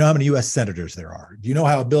 do you know how many U.S. senators there are? Do you know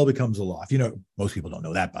how a bill becomes a law? Most people don't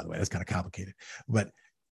know that, by the way, that's kind of complicated, but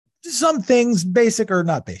some things basic or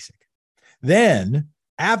not basic. Then,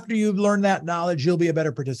 after you've learned that knowledge, you'll be a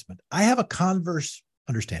better participant. I have a converse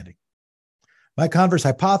understanding. My converse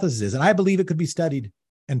hypothesis is, and I believe it could be studied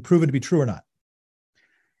and proven to be true or not,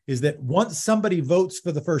 is that once somebody votes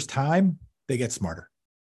for the first time, they get smarter.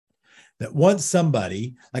 That once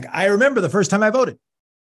somebody, like I remember the first time I voted,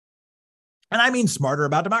 and I mean smarter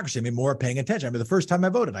about democracy, I mean more paying attention. I mean, the first time I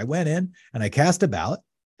voted, I went in and I cast a ballot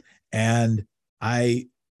and I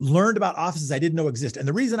learned about offices I didn't know exist. And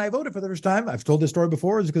the reason I voted for the first time, I've told this story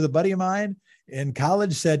before, is because a buddy of mine in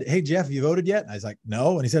college said, "Hey, Jeff, you voted yet?" And I was like,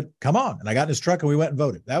 "No." And he said, "Come on." And I got in his truck and we went and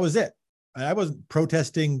voted. That was it. I wasn't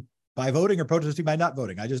protesting by voting or protesting by not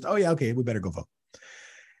voting. I just, oh yeah, okay, we better go vote.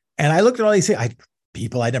 And I looked at all these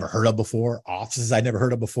people I'd never heard of before, offices I'd never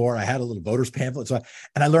heard of before. I had a little voter's pamphlet.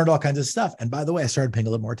 And I learned all kinds of stuff. And by the way, I started paying a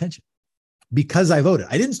little more attention because I voted.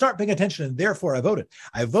 I didn't start paying attention and therefore I voted.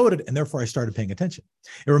 I voted and therefore I started paying attention.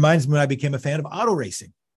 It reminds me when I became a fan of auto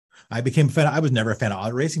racing. I was never a fan of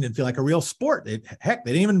auto racing. Didn't feel like a real sport. Heck,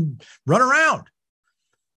 they didn't even run around.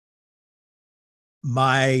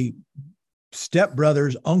 My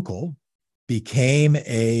stepbrother's uncle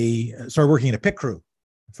started working in a pit crew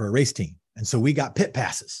for a race team. And so we got pit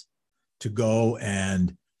passes to go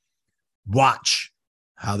and watch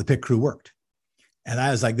how the pit crew worked. And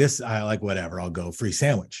I was like, whatever, I'll go, free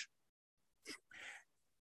sandwich.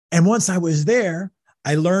 And once I was there,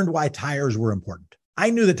 I learned why tires were important. I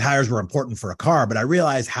knew that tires were important for a car, but I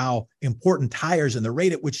realized how important tires and the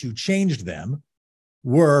rate at which you changed them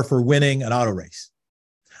were for winning an auto race.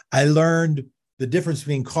 I learned the difference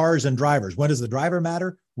between cars and drivers. When does the driver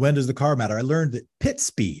matter? When does the car matter? I learned that pit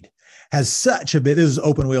speed has such a bit, this is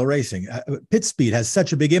open wheel racing, pit speed has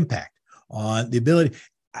such a big impact on the ability.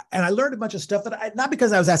 And I learned a bunch of stuff that not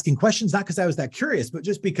because I was asking questions, not because I was that curious, but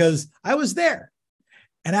just because I was there.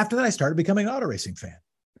 And after that, I started becoming an auto racing fan.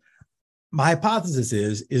 My hypothesis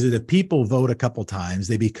is that if people vote a couple times,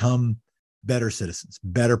 they become better citizens,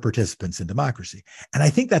 better participants in democracy. And I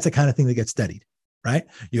think that's the kind of thing that gets studied, right?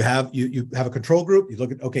 You have a control group. You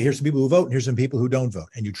look at, okay, here's some people who vote and here's some people who don't vote.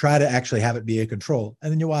 And you try to actually have it be a control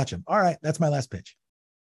and then you watch them. All right, that's my last pitch.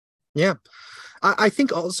 Yeah. I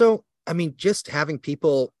think also, I mean, just having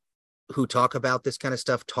people who talk about this kind of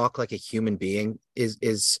stuff talk like a human being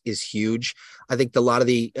is huge. I think a lot of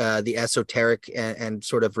the esoteric and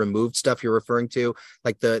sort of removed stuff you're referring to,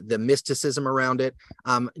 like the mysticism around it,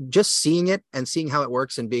 just seeing it and seeing how it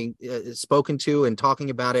works and being spoken to and talking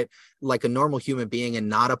about it like a normal human being and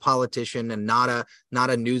not a politician and not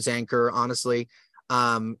a news anchor, honestly,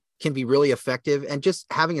 can be really effective. And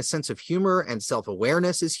just having a sense of humor and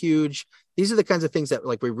self-awareness is huge. These are the kinds of things that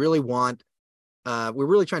like we really want. We're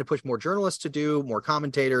really trying to push more journalists to do, more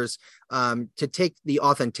commentators, to take the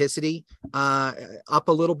authenticity up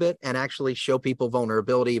a little bit and actually show people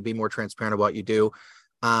vulnerability, be more transparent about what you do.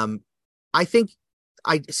 I think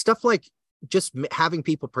stuff like just having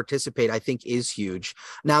people participate, I think, is huge.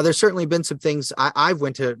 Now, there's certainly been some things. I've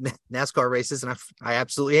went to NASCAR races and I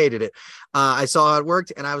absolutely hated it. I saw how it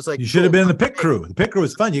worked and I was like, you should have been in the pit crew. The pit crew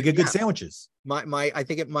is fun. You get good sandwiches.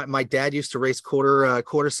 My dad used to race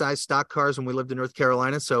quarter size stock cars when we lived in North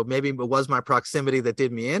Carolina. So maybe it was my proximity that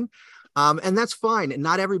did me in. And that's fine.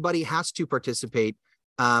 Not everybody has to participate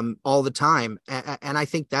all the time. And I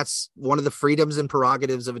think that's one of the freedoms and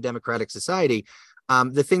prerogatives of a democratic society.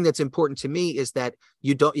 The thing that's important to me is that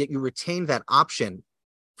you retain that option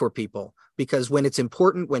for people, because when it's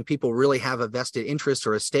important, when people really have a vested interest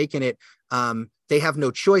or a stake in it, they have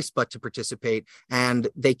no choice but to participate, and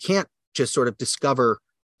they can't just sort of discover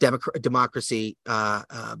democracy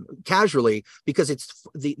casually, because it's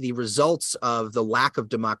the results of the lack of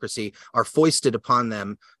democracy are foisted upon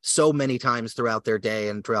them so many times throughout their day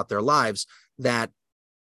and throughout their lives that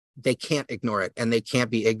they can't ignore it and they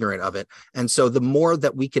can't be ignorant of it. And so the more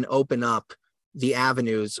that we can open up the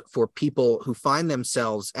avenues for people who find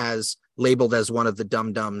themselves as labeled as one of the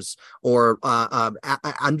dum-dums or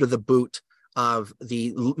under the boot of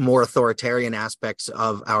the more authoritarian aspects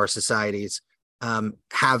of our societies,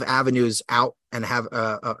 have avenues out and have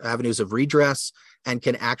avenues of redress and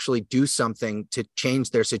can actually do something to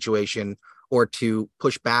change their situation or to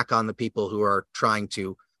push back on the people who are trying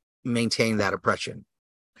to maintain that oppression.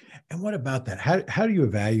 And what about that? How do you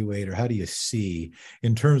evaluate, or how do you see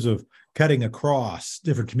in terms of cutting across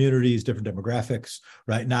different communities, different demographics,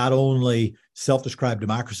 right? Not only self-described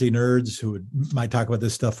democracy nerds who might talk about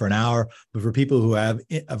this stuff for an hour, but for people who have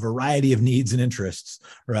a variety of needs and interests,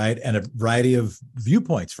 right? And a variety of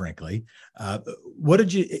viewpoints, frankly.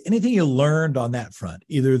 Anything you learned on that front,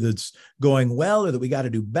 either that's going well or that we got to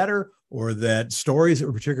do better, or that stories that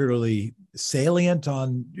were particularly salient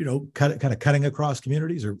on, kind of cutting across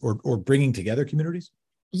communities or bringing together communities?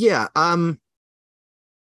 Yeah.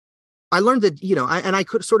 I learned that, and I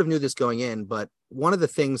could sort of knew this going in, but one of the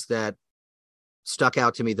things that stuck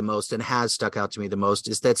out to me the most and has stuck out to me the most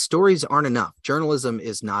is that stories aren't enough. Journalism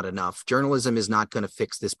is not enough. Journalism is not going to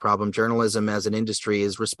fix this problem. Journalism as an industry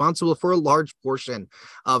is responsible for a large portion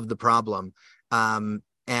of the problem,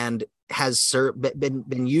 and has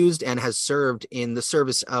been used and has served in the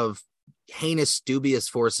service of heinous, dubious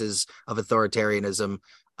forces of authoritarianism,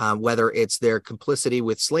 whether it's their complicity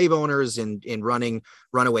with slave owners in running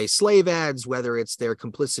runaway slave ads, whether it's their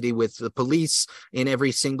complicity with the police in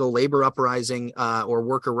every single labor uprising or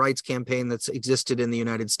worker rights campaign that's existed in the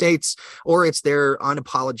United States, or it's their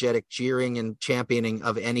unapologetic jeering and championing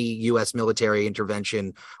of any U.S. military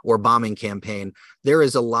intervention or bombing campaign. There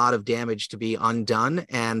is a lot of damage to be undone,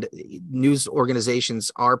 and news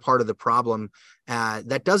organizations are part of the problem.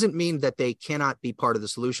 That doesn't mean that they cannot be part of the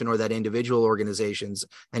solution, or that individual organizations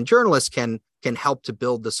and journalists can help to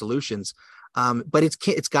build the solutions. But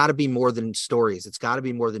it's got to be more than stories. It's got to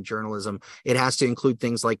be more than journalism. It has to include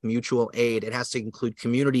things like mutual aid. It has to include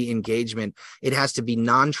community engagement. It has to be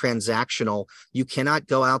non-transactional. You cannot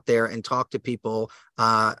go out there and talk to people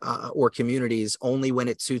or communities only when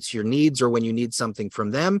it suits your needs or when you need something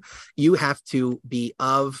from them. You have to be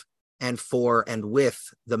of and for and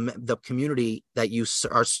with the community that you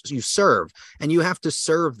serve, and you have to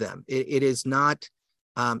serve them. It is not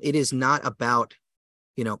about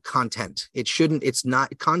content.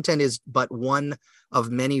 Content is but one of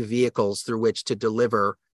many vehicles through which to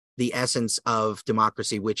deliver the essence of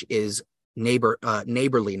democracy, which is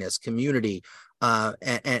neighborliness, community,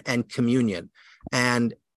 and communion.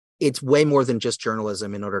 And it's way more than just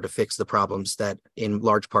journalism in order to fix the problems that in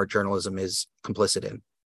large part journalism is complicit in.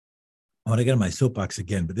 I want to get on my soapbox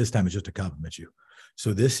again, but this time it's just to compliment you.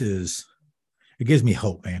 So it gives me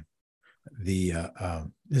hope, man. This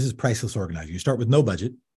is priceless organizing. You start with no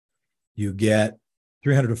budget. You get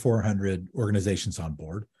 300 to 400 organizations on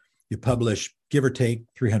board. You publish, give or take,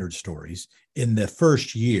 300 stories in the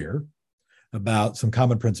first year about some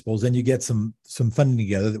common principles. Then you get some funding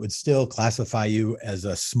together that would still classify you as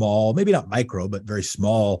a small, maybe not micro, but very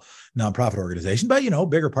small nonprofit organization, but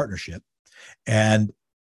bigger partnership. And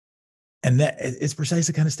that it's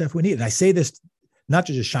precisely the kind of stuff we need. And I say this not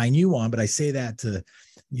to just shine you on, but I say that to,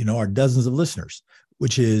 our dozens of listeners,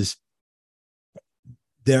 which is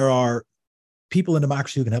there are people in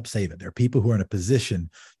democracy who can help save it. There are people who are in a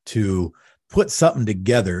position to put something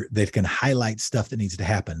together that can highlight stuff that needs to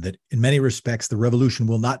happen, that in many respects, the revolution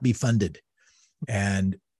will not be funded.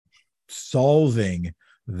 And solving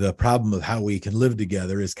the problem of how we can live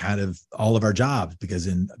together is kind of all of our jobs, because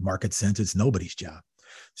in market sense, it's nobody's job.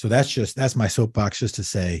 So that's my soapbox, just to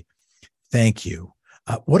say thank you.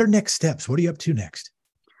 What are next steps? What are you up to next?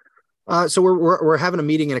 So we're having a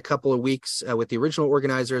meeting in a couple of weeks with the original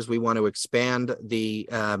organizers. We want to expand the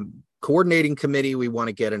coordinating committee. We want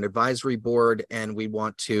to get an advisory board, and we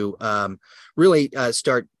want to really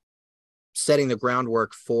start setting the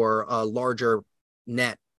groundwork for a larger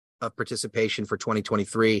net of participation for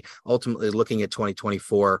 2023, ultimately looking at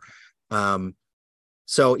 2024.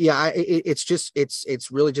 So yeah,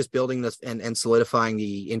 it's really just building this and solidifying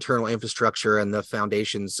the internal infrastructure and the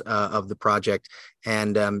foundations of the project,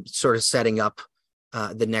 and sort of setting up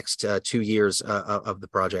the next 2 years of the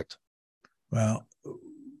project. Well,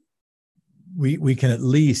 we can at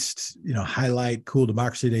least highlight cool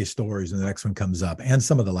Democracy Day stories when the next one comes up, and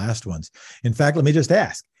some of the last ones. In fact, let me just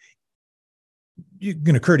ask. It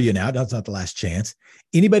can occur to you now, that's not the last chance.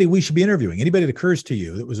 Anybody we should be interviewing, anybody that occurs to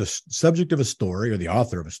you that was a subject of a story or the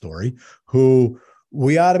author of a story who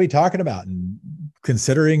we ought to be talking about and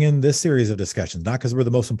considering in this series of discussions, not because we're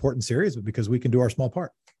the most important series, but because we can do our small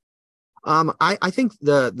part. I think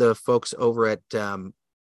the folks over at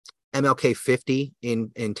MLK 50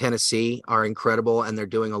 in Tennessee are incredible, and they're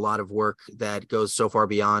doing a lot of work that goes so far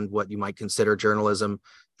beyond what you might consider journalism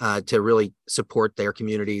to really support their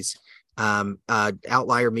communities.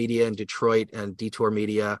 Outlier Media in Detroit and Detour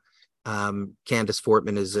Media. Candace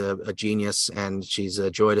Fortman is a genius, and she's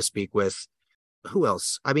a joy to speak with. Who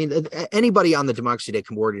else? I mean, anybody on the Democracy Day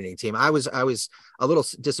coordinating team. I was a little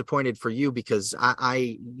disappointed for you because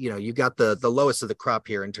you got the lowest of the crop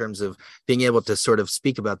here in terms of being able to sort of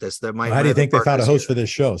speak about this. How do you think they found a host for this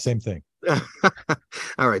show? Same thing.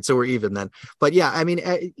 All right, so we're even then. But yeah, I mean,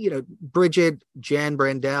 Bridget, Jen,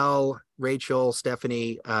 Brandell, Rachel,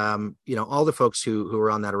 Stephanie, all the folks who were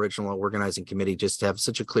on that original organizing committee just have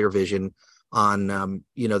such a clear vision on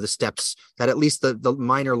the steps that, at least the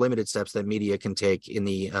minor limited steps that media can take in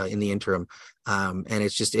the interim, and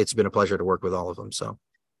it's been a pleasure to work with all of them. So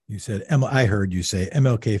you said I heard you say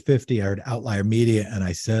MLK 50. I heard Outlier Media, and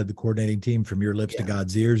I said the coordinating team from your lips to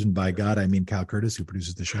God's ears, and by God I mean Cal Curtis, who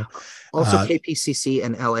produces the show. Also KPCC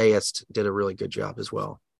and LAist did a really good job as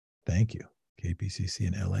well. Thank you. KPCC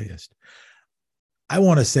and LAist. I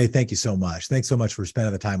want to say thank you so much. Thanks so much for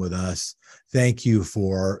spending the time with us. Thank you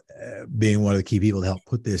for being one of the key people to help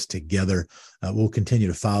put this together. We'll continue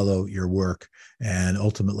to follow your work. And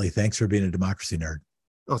ultimately, thanks for being a democracy nerd.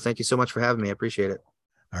 Oh, thank you so much for having me. I appreciate it.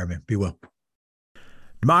 All right, man. Be well.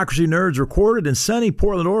 Democracy Nerds recorded in sunny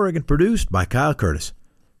Portland, Oregon, produced by Kyle Curtis.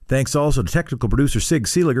 Thanks also to technical producer Sig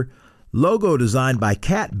Seeliger. Logo designed by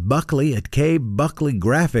Kat Buckley at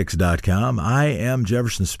kbuckleygraphics.com. I am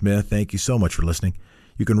Jefferson Smith. Thank you so much for listening.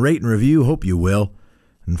 You can rate and review, hope you will,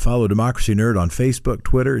 and follow Democracy Nerd on Facebook,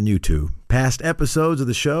 Twitter, and YouTube. Past episodes of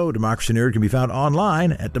the show, Democracy Nerd, can be found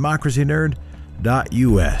online at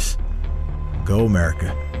democracynerd.us. Go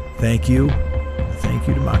America. Thank you. Thank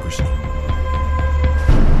you, democracy.